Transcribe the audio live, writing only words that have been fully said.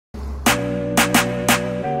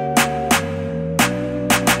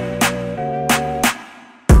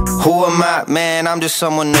Who am I? Man, I'm just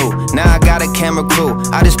someone new. Now I got a camera crew.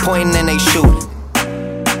 I just point and they shoot.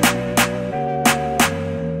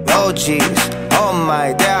 Oh jeez, oh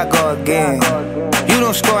my, there I go again. You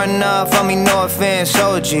don't score enough on me, no offense.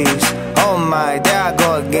 Oh jeez, oh my, there I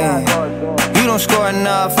go again. You don't score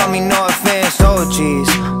enough on me, no offense. Oh jeez,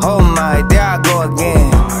 oh my, there I go again.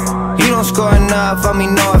 You don't score enough on me,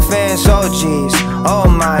 no offense. Oh jeez, oh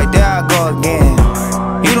my, there I go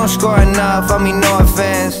again. You don't score enough on me, no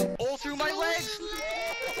offense. All through my legs.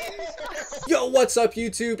 Yo, what's up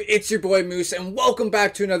YouTube? It's your boy Moose and welcome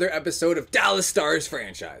back to another episode of Dallas Stars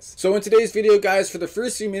franchise. So in today's video guys, for the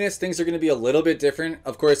first few minutes things are going to be a little bit different.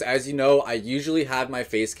 Of course, as you know, I usually have my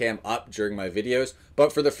face cam up during my videos,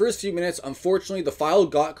 but for the first few minutes, unfortunately the file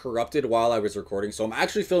got corrupted while I was recording. So I'm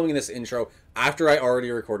actually filming this intro after I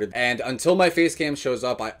already recorded, and until my face cam shows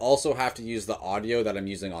up, I also have to use the audio that I'm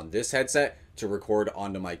using on this headset to record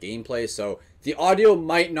onto my gameplay. So the audio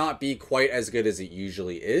might not be quite as good as it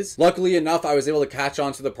usually is. Luckily enough, I was able to catch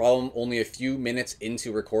on to the problem only a few minutes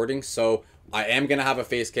into recording, so I am going to have a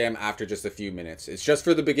face cam after just a few minutes. It's just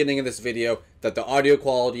for the beginning of this video that the audio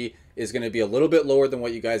quality is going to be a little bit lower than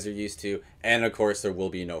what you guys are used to, and of course there will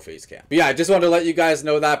be no face cam. But yeah, I just wanted to let you guys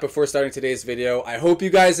know that before starting today's video. I hope you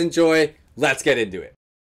guys enjoy. Let's get into it.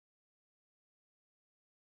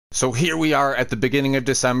 So here we are at the beginning of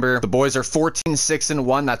December. The boys are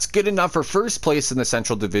 14-6-1. That's good enough for first place in the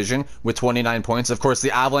Central Division with 29 points. Of course,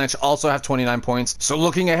 the Avalanche also have 29 points. So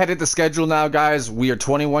looking ahead at the schedule now, guys, we are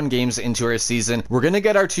 21 games into our season. We're going to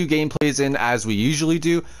get our 2 gameplays in as we usually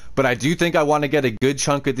do, but I do think I want to get a good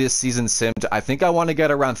chunk of this season simmed. I think I want to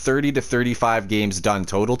get around 30 to 35 games done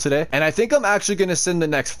total today. And I think I'm actually going to sim the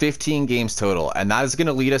next 15 games total. And that is going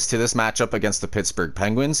to lead us to this matchup against the Pittsburgh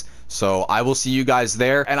Penguins. So I will see you guys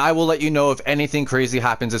there, and I will let you know if anything crazy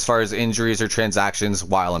happens as far as injuries or transactions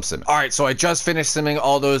while I'm simming. All right, so I just finished simming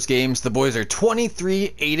all those games. The boys are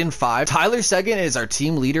 23-8-5. Tyler Seguin is our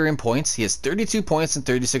team leader in points. He has 32 points in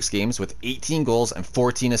 36 games with 18 goals and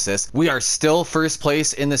 14 assists. We are still first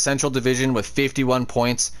place in the Central Division with 51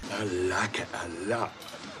 points. I like it a lot.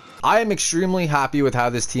 I am extremely happy with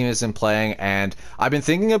how this team has been playing, and I've been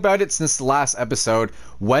thinking about it since the last episode.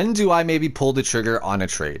 When do I maybe pull the trigger on a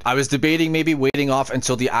trade? I was debating maybe waiting off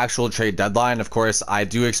until the actual trade deadline. Of course, I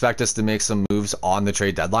do expect us to make some moves on the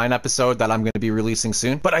trade deadline episode that I'm going to be releasing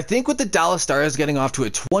soon. But I think with the Dallas Stars getting off to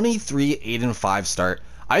a 23-8-5 start,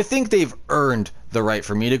 I think they've earned the right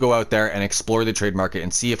for me to go out there and explore the trade market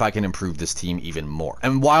and see if I can improve this team even more.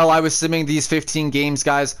 And while I was simming these 15 games,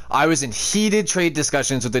 guys, I was in heated trade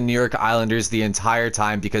discussions with the New York Islanders the entire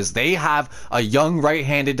time because they have a young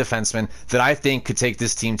right-handed defenseman that I think could take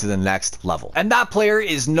this team to the next level. And that player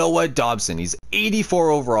is Noah Dobson. He's 84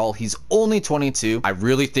 overall. He's only 22. I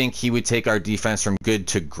really think he would take our defense from good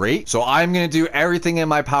to great. So I'm going to do everything in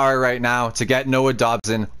my power right now to get Noah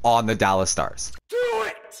Dobson on the Dallas Stars.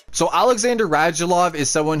 So Alexander Radulov is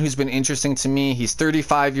someone who's been interesting to me. He's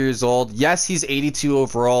 35 years old. Yes, he's 82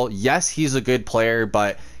 overall. Yes, he's a good player,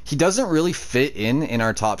 but he doesn't really fit in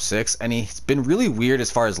our top 6, and he's been really weird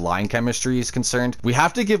as far as line chemistry is concerned. We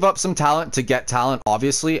have to give up some talent to get talent,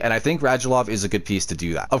 obviously, and I think Radulov is a good piece to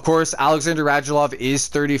do that. Of course, Alexander Radulov is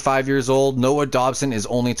 35 years old. Noah Dobson is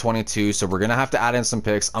only 22, so we're going to have to add in some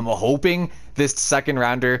picks. I'm hoping this second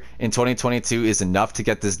rounder in 2022 is enough to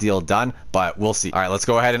get this deal done, but we'll see. All right, let's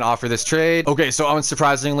go ahead and offer this trade. Okay, so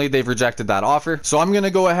unsurprisingly, they've rejected that offer. So I'm going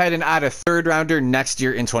to go ahead and add a third rounder next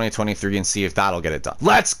year in 2023 and see if that'll get it done.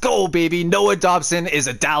 Let's go, baby. Noah Dobson is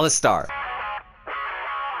a Dallas Star.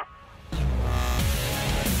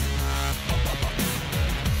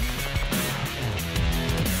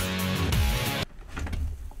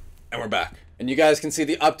 And we're back. And you guys can see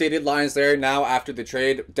the updated lines there now after the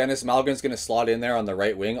trade. Dennis Malgin's going to slot in there on the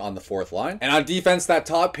right wing on the 4th line. And on defense, that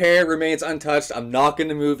top pair remains untouched. I'm not going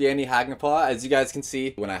to move Yanni Hagenpaw. As you guys can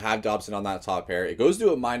see, when I have Dobson on that top pair, it goes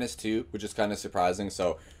to a -2, which is kind of surprising.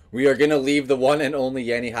 So we are going to leave the one and only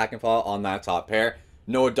Yanni Hagenpaw on that top pair.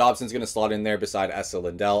 Noah Dobson's going to slot in there beside Esa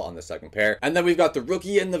Lindell on the 2nd pair. And then we've got the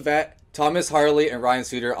rookie and the vet, Thomas Harley and Ryan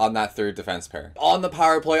Suter on that 3rd defense pair. On the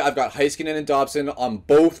power play, I've got Heiskanen and Dobson on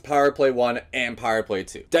both power play 1 and power play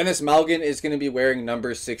 2. Dennis Malgin is going to be wearing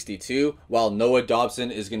number 62, while Noah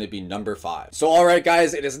Dobson is going to be number 5. So alright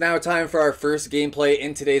guys, it is now time for our first gameplay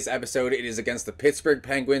in today's episode. It is against the Pittsburgh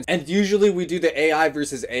Penguins, and usually we do the AI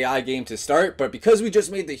versus AI game to start, but because we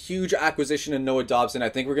just made the huge acquisition of Noah Dobson, I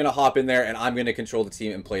think we're going to hop in there and I'm going to control the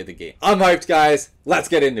team and play the game. I'm hyped guys, let's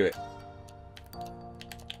get into it.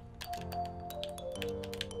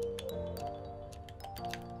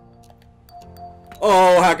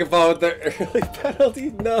 Oh, Hagenpaw with the early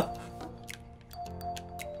penalty. No.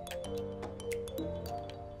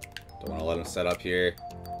 let him set up here.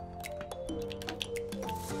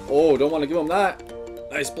 Oh, don't want to give him that.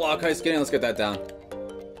 Nice block, high skinning. Let's get that down.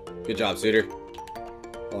 Good job, Suter.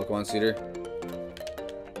 Oh, come on, Suter.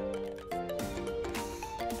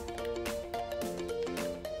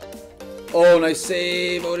 Oh, nice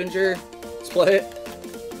save, Odinger. Let's play it.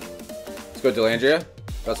 Let's go, Delandria.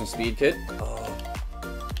 Got some speed, kid. Oh.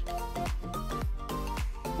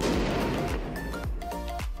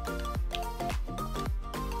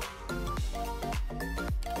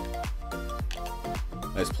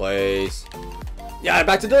 Nice plays. Yeah,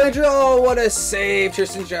 back to Delandria. Oh, what a save,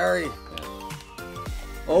 Tristan Jarry. Yeah.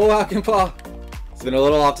 Oh, Hackenpah. It's been a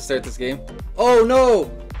little off to start this game. Oh, no.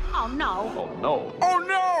 Oh no. Oh no. Oh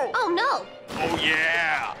no. Oh no. Oh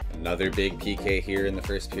yeah. Another big PK here in the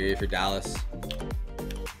first period for Dallas.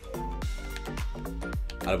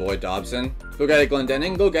 Attaboy Dobson. Go get it,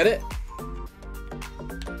 Glendening. Go get it.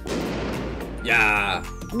 Yeah.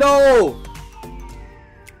 No!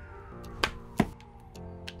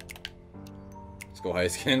 Let's go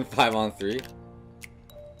Heiskanen. 5-on-3.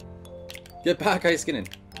 Get back, Heiskanen.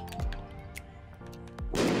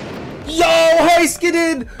 Yo,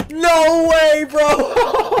 Heiskanen! No way,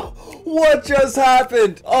 bro! What just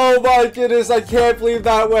happened? Oh my goodness, I can't believe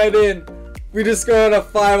that went in. We just scored a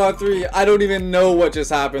 5-on-3. I don't even know what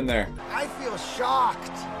just happened there. I feel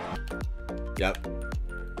shocked. Yep.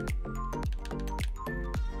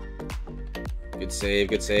 Good save,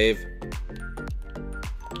 good save.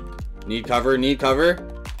 Need cover, need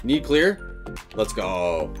cover. Need clear. Let's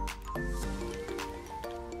go.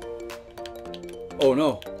 Oh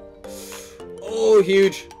no. Oh,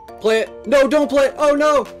 huge. Play it. No, don't play it. Oh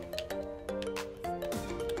no.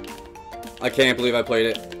 I can't believe I played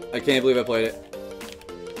it. I can't believe I played it.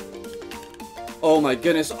 Oh my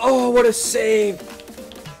goodness. Oh, what a save.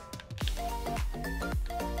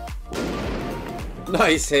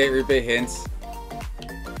 Nice hit, Rupe Hintz.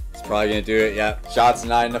 It's probably going to do it, yeah. Shots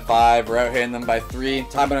 9-5. We're out hitting them by 3.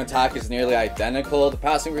 Time on attack is nearly identical. The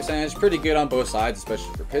passing percentage pretty good on both sides,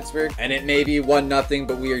 especially for Pittsburgh. And it may be 1-0,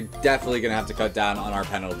 but we are definitely going to have to cut down on our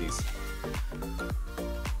penalties.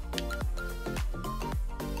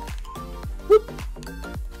 Whoop.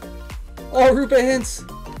 Oh, Rupe Hintz.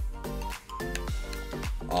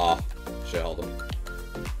 Oh, should have held him.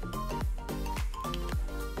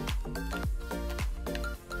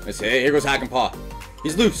 Nice hit. Here goes Hackenpah.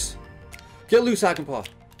 He's loose. Get loose, Hackenpah.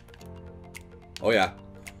 Oh, yeah.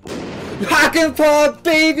 Hackenpah,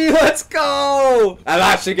 baby, let's go! And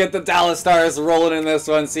that should get the Dallas Stars rolling in this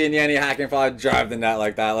one. Seeing Yanni Hackenpah drive the net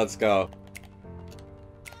like that. Let's go.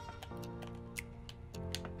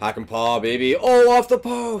 Hackenpah, baby. Oh, off the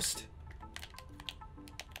post.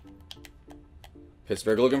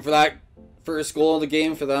 Pittsburgh looking for that first goal of the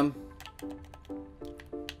game for them.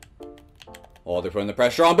 Oh, they're putting the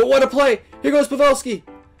pressure on, but what a play! Here goes Pavelski!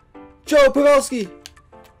 Joe Pavelski!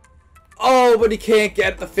 Oh, but he can't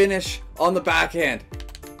get the finish on the backhand.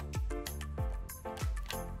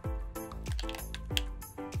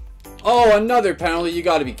 Oh, another penalty. You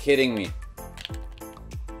gotta be kidding me.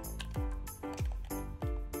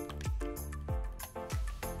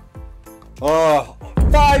 Oh,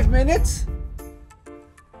 5 minutes?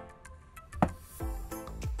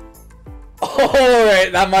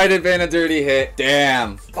 Alright, that might have been a dirty hit.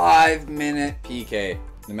 Damn. 5-minute PK.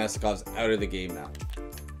 Nemestikov's out of the game now.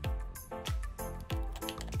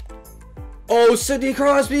 Oh, Sidney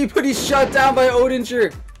Crosby, but he's shut down by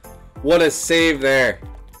Odinger. What a save there.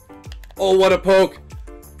 Oh, what a poke.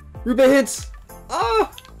 Rupe Hintz.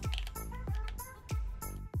 Ah.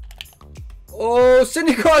 Oh,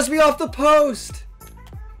 Sidney Crosby off the post.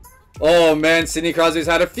 Oh man, Sidney Crosby's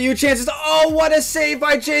had a few chances. Oh, what a save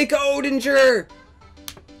by Jake Odinger.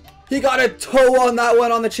 He got a toe on that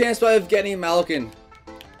one on the chance by Evgeny Malkin.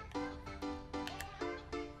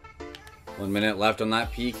 1 minute left on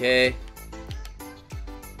that PK.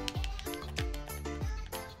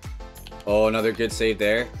 Oh, another good save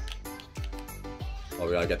there. Oh,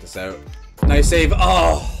 we gotta get this out. Nice save.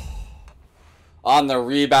 Oh! On the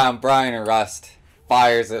rebound, Brian Rust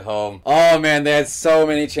fires it home. Oh man, they had so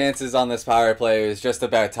many chances on this power play. It was just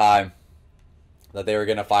about time that they were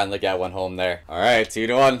gonna finally get one home there. Alright,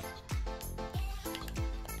 2-1.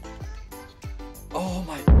 Oh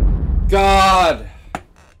my god.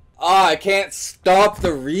 Oh, I can't stop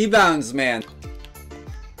the rebounds, man.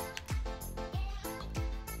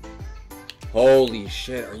 Holy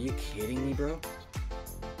shit, are you kidding me, bro?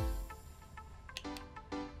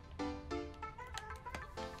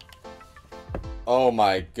 Oh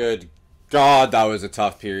my good god, that was a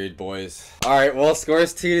tough period, boys. Alright, well,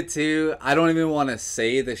 scores 2-2. I don't even want to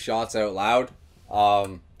say the shots out loud.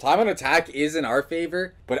 Time on attack is in our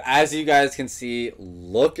favor, but as you guys can see,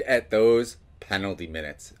 look at those penalty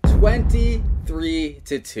minutes.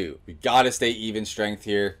 23-2. We gotta stay even strength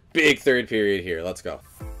here. Big third period here. Let's go.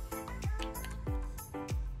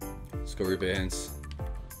 Let's go Rupe Hintz.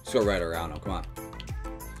 Let's go right around him. Come on.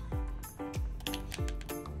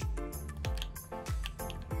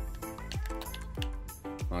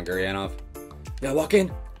 Come on, Gurianov. Yeah, walk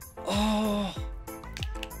in. Oh.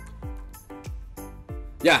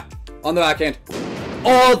 Yeah, on the backhand.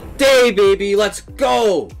 All day, baby. Let's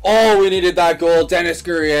go. Oh, we needed that goal. Denis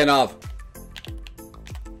Gurianov.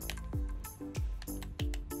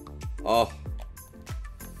 Oh.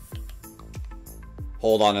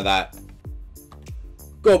 Hold on to that.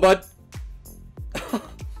 Go, bud.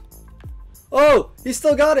 Oh, he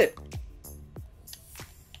still got it.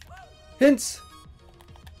 Hintz.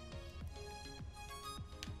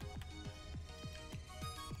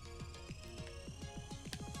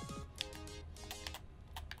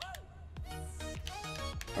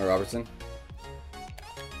 Robertson.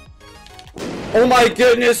 Oh my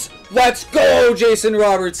goodness! Let's go, Jason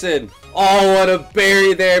Robertson! Oh, what a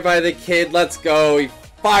berry there by the kid. Let's go. He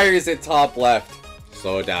fires it top left.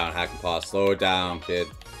 Slow it down, Hackpaw. Slow it down, kid.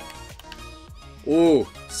 Ooh,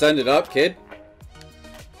 send it up, kid.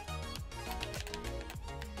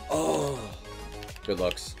 Oh, good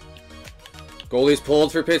looks. Goalie's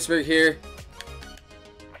pulled for Pittsburgh here.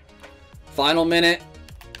 Final minute.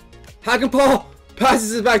 Hackpaw!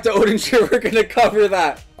 Passes it back to Oettinger. We're going to cover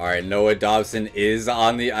that. All right, Noah Dobson is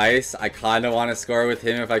on the ice. I kind of want to score with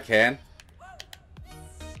him if I can.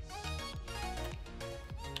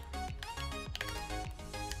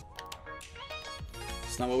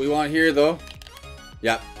 It's not what we want here, though.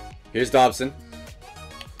 Yeah, here's Dobson.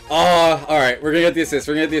 Oh, all right. We're going to get the assist.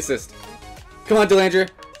 We're going to get the assist. Come on, Delanger.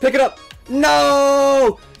 Pick it up.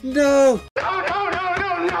 No! No!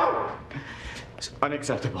 No! It's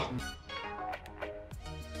unacceptable.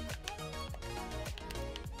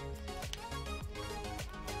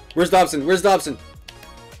 Where's Dobson? Where's Dobson?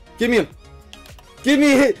 Give me him.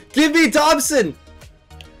 Give me Dobson.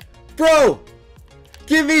 Bro.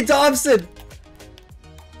 Give me Dobson.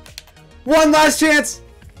 One last chance.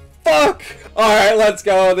 Fuck. Alright, let's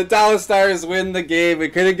go. The Dallas Stars win the game. We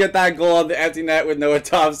couldn't get that goal on the empty net with Noah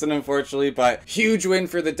Dobson, unfortunately, but huge win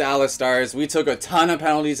for the Dallas Stars. We took a ton of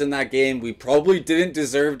penalties in that game. We probably didn't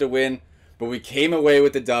deserve to win, but we came away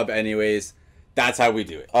with the dub anyways. That's how we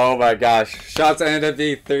do it. Oh my gosh. Shots ended up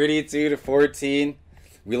being 32-14.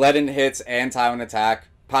 We let in hits and time on attack.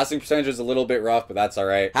 Passing percentage was a little bit rough, but that's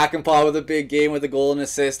alright. Hackpaw with a big game with a goal and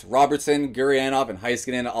assist. Robertson, Gurianov, and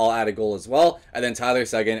Heiskanen all add a goal as well. And then Tyler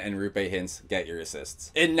Seguin and Rupe Hintz get your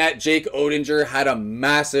assists. In net, Jake Oettinger had a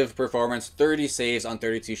massive performance. 30 saves on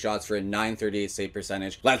 32 shots for a .938 save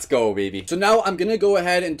percentage. Let's go, baby. So now I'm going to go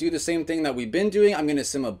ahead and do the same thing that we've been doing. I'm going to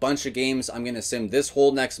sim a bunch of games. I'm going to sim this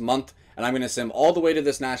whole next month. And I'm going to sim all the way to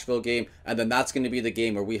this Nashville game, and then that's going to be the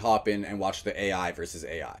game where we hop in and watch the AI versus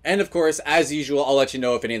AI. And of course, as usual, I'll let you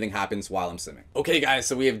know if anything happens while I'm simming. Okay guys,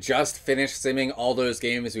 so we have just finished simming all those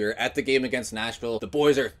games. We were at the game against Nashville. The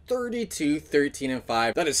boys are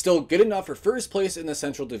 32-13-5. That is still good enough for first place in the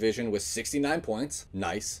Central Division with 69 points.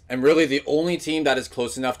 Nice. And really the only team that is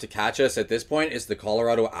close enough to catch us at this point is the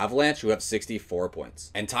Colorado Avalanche, who have 64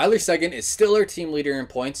 points. And Tyler Seguin is still our team leader in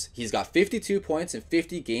points. He's got 52 points in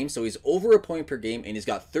 50 games, so he's over a point per game, and he's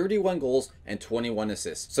got 31 goals and 21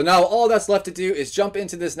 assists. So now all that's left to do is jump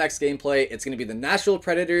into this next gameplay. It's going to be the Nashville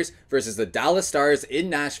Predators versus the Dallas Stars in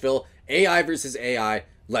Nashville. AI versus AI.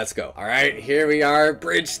 Let's go. All right, here we are.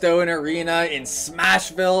 Bridgestone Arena in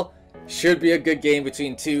Smashville. Should be a good game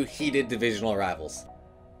between two heated divisional rivals.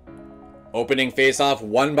 Opening faceoff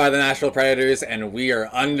won by the Nashville Predators, and we are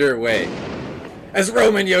underway. As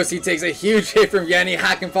Roman Josi takes a huge hit from Yanni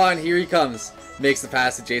Hackpaw, and here he comes. Makes the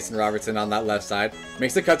pass to Jason Robertson on that left side.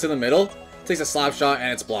 Makes the cut to the middle. Takes a slap shot,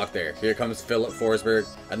 and it's blocked there. Here comes Philip Forsberg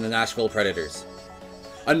and the Nashville Predators.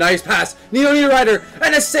 A nice pass. Nino Niederreiter.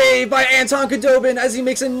 And a save by Anton Khudobin as he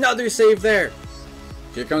makes another save there.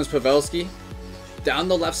 Here comes Pavelski. Down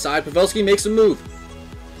the left side. Pavelski makes a move.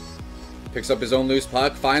 Picks up his own loose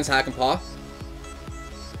puck. Finds Hackpaw.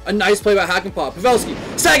 A nice play by Hackpaw. Pavelski.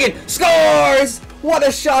 Seguin scores! What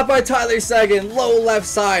a shot by Tyler Seguin. Low left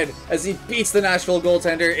side as he beats the Nashville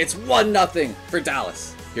goaltender. It's 1-0 for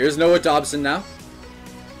Dallas. Here's Noah Dobson now.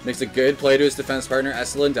 Makes a good play to his defense partner,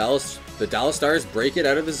 Esselin Dallas. The Dallas Stars break it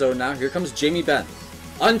out of the zone now. Here comes Jamie Benn.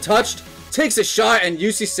 Untouched. Takes a shot, and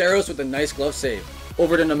UC Saros with a nice glove save.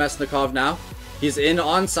 Over to Nemesnikov now. He's in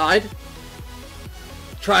onside.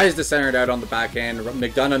 Tries to center it out on the backhand.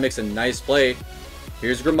 McDonough makes a nice play.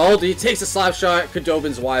 Here's Grimaldi, takes a slap shot.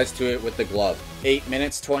 Khudobin's wise to it with the glove. 8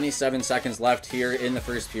 minutes, 27 seconds left here in the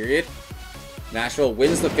first period. Nashville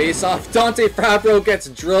wins the faceoff. Dante Fabro gets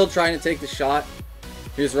drilled trying to take the shot.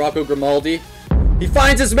 Here's Rocco Grimaldi. He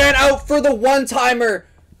finds his man out for the one-timer.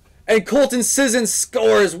 And Colton Sissons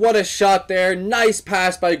scores. What a shot there. Nice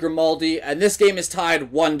pass by Grimaldi. And this game is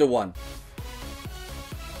tied 1-1.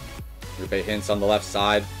 Rupe Hintz on the left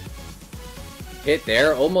side. Hit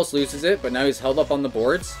there. Almost loses it, but now he's held up on the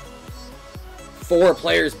boards. 4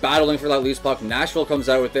 players battling for that loose puck. Nashville comes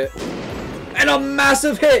out with it. And a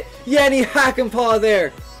massive hit. Yanni Hakanpää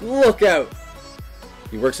there. Look out.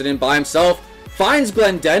 He works it in by himself. Finds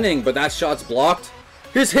Glendening, but that shot's blocked.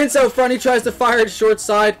 Here's Hintz out front. He tries to fire it short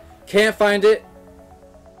side. Can't find it.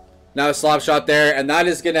 Now a slap shot there, and that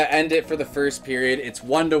is going to end it for the first period. It's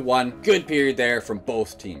 1-1. Good period there from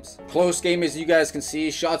both teams. Close game, as you guys can see.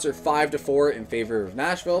 Shots are 5-4 in favor of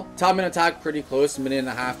Nashville. Time in attack pretty close,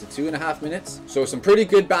 1.5 to 2.5 minutes. So some pretty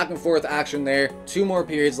good back and forth action there. 2 more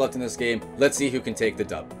periods left in this game. Let's see who can take the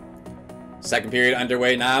dub. Second period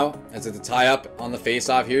underway now, as it's a tie-up on the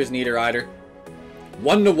face-off. Here's Niederreiter.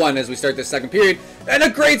 1-1 as we start the second period. And a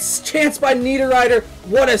great chance by Niederreiter.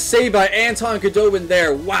 What a save by Anton Khudobin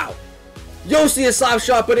there. Wow. Yossi a slap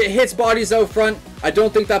shot, but it hits bodies out front. I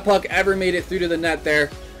don't think that puck ever made it through to the net there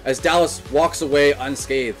as Dallas walks away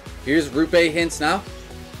unscathed. Here's Rupe Hintz now.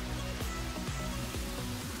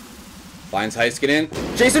 Finds Heiskanen.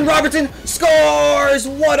 Jason Robertson scores!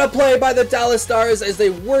 What a play by the Dallas Stars as they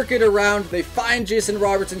work it around. They find Jason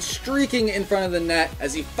Robertson streaking in front of the net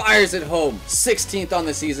as he fires it home. 16th on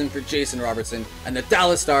the season for Jason Robertson, and the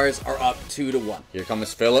Dallas Stars are up 2-1. Here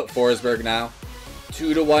comes Philip Forsberg now.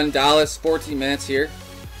 2-1 Dallas, 14 minutes here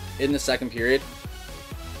in the second period.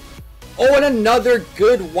 Oh, and another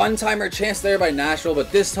good one-timer chance there by Nashville,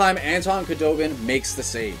 but this time Anton Khudobin makes the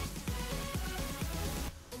save.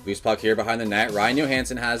 Loose puck here behind the net. Ryan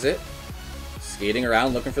Johansson has it. Skating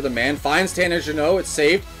around, looking for the man. Finds Tanner Jeannot. It's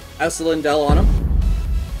saved. Esa Lindell on him.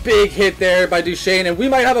 Big hit there by Duchesne, and we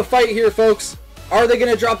might have a fight here, folks. Are they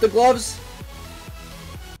going to drop the gloves?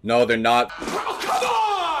 No, they're not. Oh,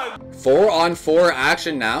 come on! 4-on-4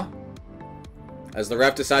 action now, as the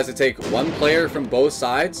ref decides to take one player from both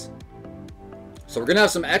sides. So we're going to have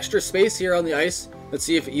some extra space here on the ice. Let's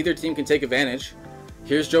see if either team can take advantage.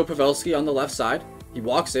 Here's Joe Pavelski on the left side. He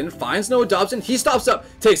walks in, finds Noah Dobson. He stops up,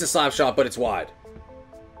 takes a slap shot, but it's wide.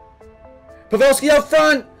 Pavelski out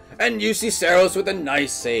front, and UC Saros with a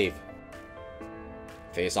nice save.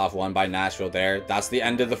 Face-off won by Nashville there. That's the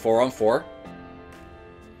end of the 4-on-4.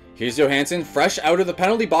 Here's Johansson, fresh out of the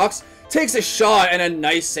penalty box. Takes a shot, and a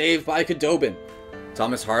nice save by Khudobin.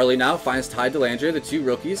 Thomas Harley now finds Ty Dellandrea, the 2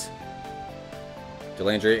 rookies.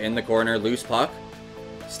 Dellandrea in the corner, loose puck.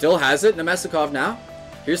 Still has it, Nemestikov now.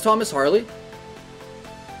 Here's Thomas Harley.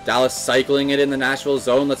 Dallas cycling it in the Nashville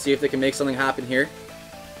zone. Let's see if they can make something happen here.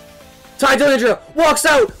 Ty Dellandrea walks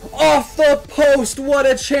out off the post. What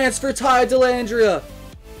a chance for Ty Dellandrea.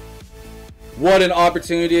 What an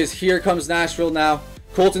opportunity as here comes Nashville now.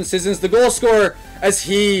 Colton Sissons, the goal scorer, as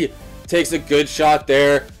he takes a good shot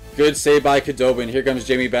there. Good save by Khudobin. Here comes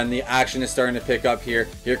Jamie Benn. The action is starting to pick up here.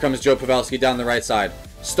 Here comes Joe Pavelski down the right side.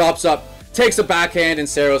 Stops up. Takes a backhand, and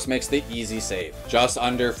Saros makes the easy save. Just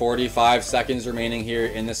under 45 seconds remaining here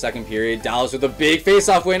in the second period. Dallas with a big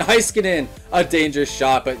face-off win. Heiskanen, a dangerous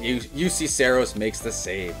shot, but UC Saros makes the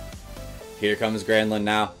save. Here comes Granlund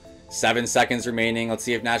now. 7 seconds remaining. Let's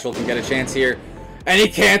see if Nashville can get a chance here. And he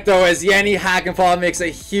can't, though, as Yanni Hakanpää makes a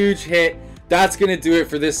huge hit. That's going to do it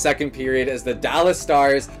for this second period as the Dallas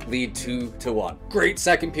Stars lead 2-1. Great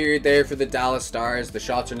second period there for the Dallas Stars. The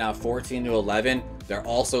shots are now 14-11. They're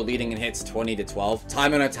also leading in hits 20-12.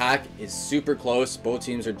 Time on attack is super close. Both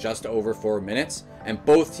teams are just over 4 minutes, and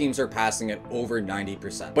both teams are passing at over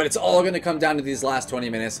 90%. But it's all going to come down to these last 20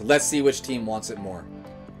 minutes. Let's see which team wants it more.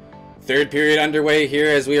 Third period underway here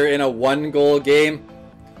as we are in a 1-goal game.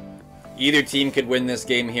 Either team could win this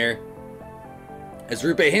game here, as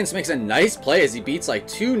Rupe Hintz makes a nice play as he beats like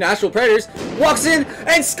 2 Nashville Predators, walks in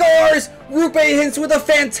and scores! Rupe Hintz with a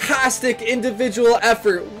fantastic individual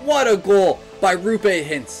effort. What a goal by Rupe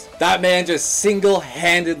Hintz. That man just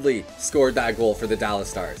single-handedly scored that goal for the Dallas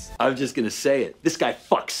Stars. I'm just gonna say it. This guy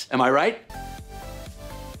fucks. Am I right?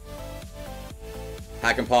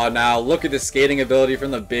 Hakanpää now. Look at the skating ability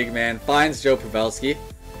from the big man. Finds Joe Pavelski,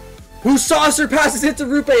 who saucer passes it to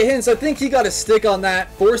Rupe Hintz. I think he got a stick on that,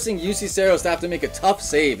 forcing UC Saros to have to make a tough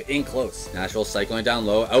save in close. Nashville cycling down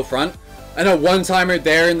low, out front. And a one-timer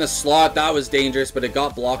there in the slot. That was dangerous, but it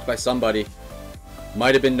got blocked by somebody.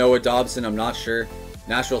 Might have been Noah Dobson, I'm not sure.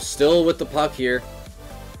 Nashville still with the puck here.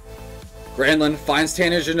 Granlund finds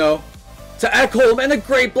Tanner Jeannot. to Ekholm, and a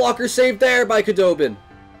great blocker save there by Khudobin.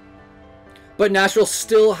 But Nashville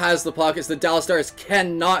still has the puck as the Dallas Stars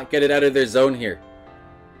cannot get it out of their zone here.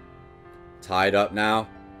 Tied up now.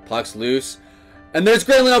 Puck's loose. And there's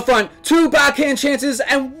Granlund out front. 2 backhand chances,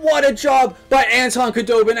 and what a job by Anton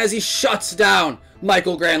Khudobin as he shuts down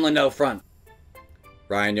Michael Granlund out front.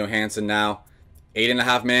 Ryan Johansson now.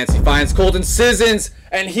 8.5 minutes. He finds Colton Sissons,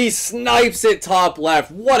 and he snipes it top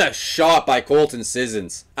left. What a shot by Colton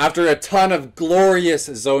Sissons. After a ton of glorious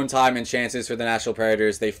zone time and chances for the Nashville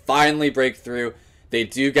Predators, they finally break through. They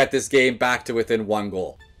do get this game back to within 1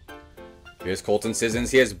 goal. Here's Colton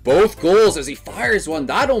Sissons. He has both goals as he fires one.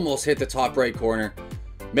 That almost hit the top right corner.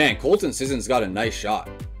 Man, Colton Sissons got a nice shot.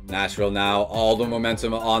 Nashville now, all the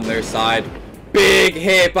momentum on their side. Big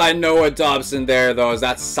hit by Noah Dobson there, though, as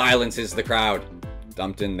that silences the crowd.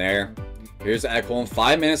 Dumped in there. Here's Ekholm.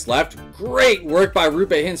 5 minutes left. Great work by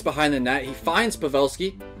Rupe Hintz behind the net. He finds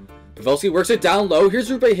Pavelski. Pavelski works it down low. Here's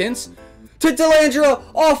Rupe Hintz to Delangelo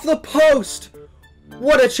off the post.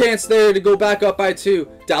 What a chance there to go back up by 2.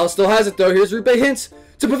 Dallas still has it though. Here's Rupe Hintz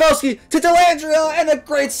to Pavelski to Delangelo, and a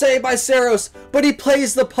great save by Saros. But he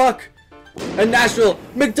plays the puck. And Nashville,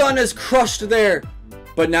 McDonough's crushed there.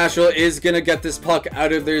 But Nashville is going to get this puck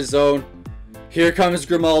out of their zone. Here comes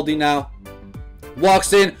Grimaldi now.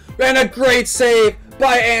 Walks in, and a great save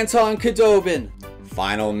by Anton Khudobin.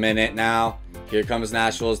 Final minute now. Here comes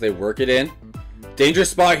Nashville as they work it in. Dangerous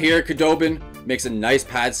spot here. Khudobin makes a nice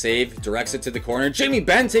pad save, directs it to the corner. Jamie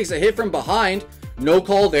Benn takes a hit from behind. No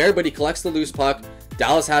call there, but he collects the loose puck.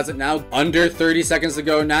 Dallas has it now. Under 30 seconds to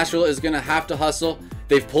go. Nashville is going to have to hustle.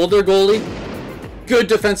 They've pulled their goalie. Good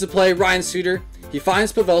defensive play. Ryan Suter. He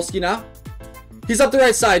finds Pavelski now. He's up the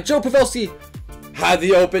right side. Joe Pavelski had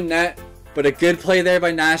the open net. But a good play there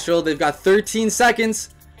by Nashville. They've got 13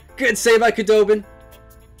 seconds. Good save by Khudobin.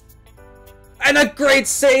 And a great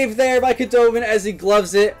save there by Khudobin as he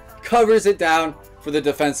gloves it, covers it down for the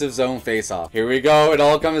defensive zone faceoff. Here we go. It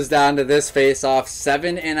all comes down to this faceoff.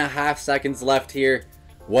 7.5 seconds left here.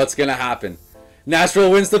 What's going to happen?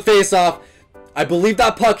 Nashville wins the faceoff. I believe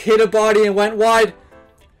that puck hit a body and went wide.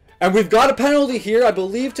 And we've got a penalty here, I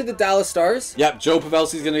believe, to the Dallas Stars. Yep, Joe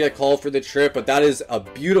Pavelski's going to get called for the trip, but that is a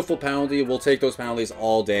beautiful penalty. We'll take those penalties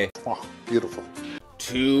all day. Oh, beautiful.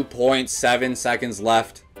 2.7 seconds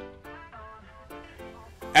left.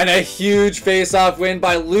 And a huge face-off win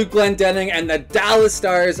by Luke Glendening, and the Dallas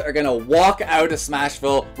Stars are going to walk out of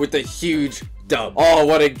Smashville with a huge dub. Oh,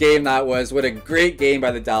 what a game that was. What a great game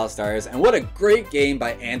by the Dallas Stars, and what a great game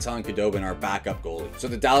by Anton Khudobin, our backup goalie. So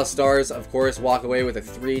the Dallas Stars, of course, walk away with a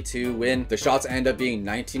 3-2 win. The shots end up being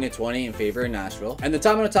 19-20 in favor of Nashville, and the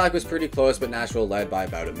time on attack was pretty close, but Nashville led by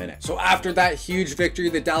about a minute. So after that huge victory,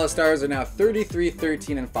 the Dallas Stars are now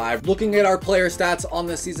 33-13-5. Looking at our player stats on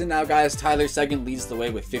the season now, guys, Tyler Seguin leads the way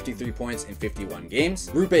with 53 points in 51 games.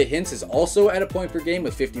 Rupe Hintz is also at a point per game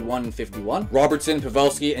with 51 and 51. Robertson,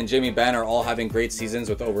 Pavelski, and Jamie Benn are all having great seasons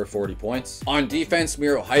with over 40 points. On defense,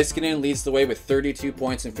 Miro Heiskanen leads the way with 32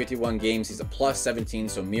 points in 51 games. He's a plus 17,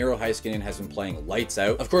 so Miro Heiskanen has been playing lights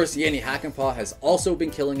out. Of course, Yanni Hakanpää has also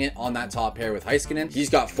been killing it on that top pair with Heiskanen. He's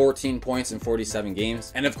got 14 points in 47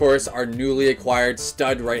 games. And of course, our newly acquired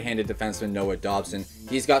stud right-handed defenseman Noah Dobson.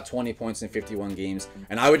 He's got 20 points in 51 games,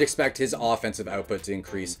 and I would expect his offensive output to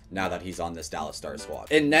increase now that he's on this Dallas Stars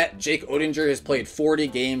squad. In net, Jake Oettinger has played 40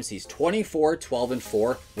 games. He's 24, 12, and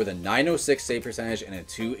 4 with a 906 save percentage and a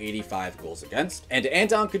 285 goals against. And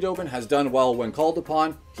Anton Khudobin has done well when called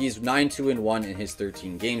upon. He's 9-2-1 in his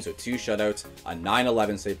 13 games with 2 shutouts, a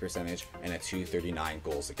 911 save percentage, and a 239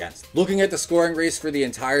 goals against. Looking at the scoring race for the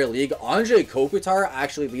entire league, Andrei Kopitar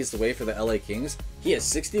actually leads the way for the LA Kings. He has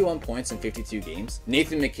 61 points in 52 games.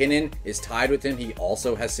 Nathan McKinnon is tied with him. He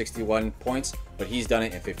also has 61 points, but he's done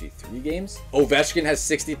it in 53 games. Ovechkin has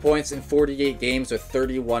 60 points in 48 games with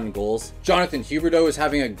 31 goals. Jonathan Huberdeau is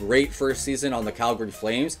having a great first season on the Calgary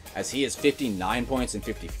Flames as he has 59 points in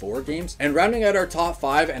 54 games. And rounding out our top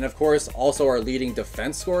 5, and of course also our leading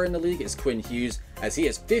defense scorer in the league, is Quinn Hughes as he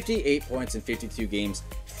has 58 points in 52 games.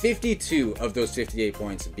 52 of those 58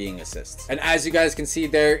 points being assists. And as you guys can see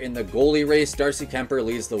there in the goalie race, Darcy Kemper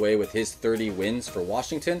leads the way with his 30 wins for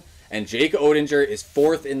Washington, and Jake Oettinger is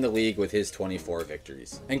 4th in the league with his 24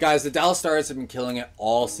 victories. And guys, the Dallas Stars have been killing it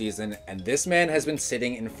all season, and this man has been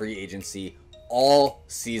sitting in free agency all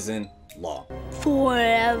season long.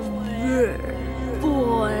 Forever.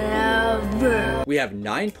 Forever. We have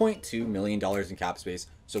 $9.2 million in cap space,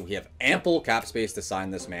 so we have ample cap space to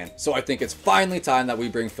sign this man. So I think it's finally time that we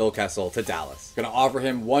bring Phil Kessel to Dallas. Gonna offer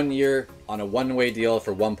him 1 year on a one-way deal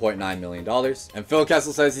for $1.9 million. And Phil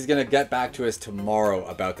Kessel says he's gonna get back to us tomorrow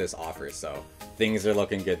about this offer, so things are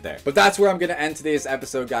looking good there. But that's where I'm going to end today's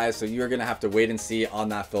episode, guys. So you're going to have to wait and see on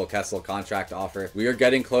that Phil Kessel contract offer. We are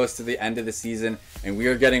getting close to the end of the season, and we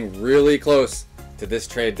are getting really close to this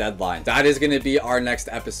trade deadline. That is going to be our next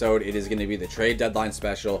episode. It is going to be the trade deadline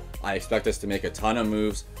special. I expect us to make a ton of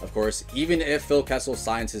moves. Of course, even if Phil Kessel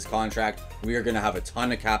signs his contract, we are going to have a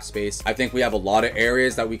ton of cap space. I think we have a lot of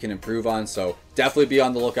areas that we can improve on, so definitely be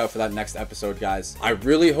on the lookout for that next episode, guys. I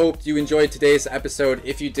really hope you enjoyed today's episode.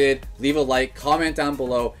 If you did, leave a like, comment down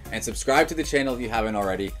below, and subscribe to the channel if you haven't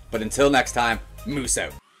already. But until next time, Moose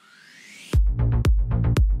out.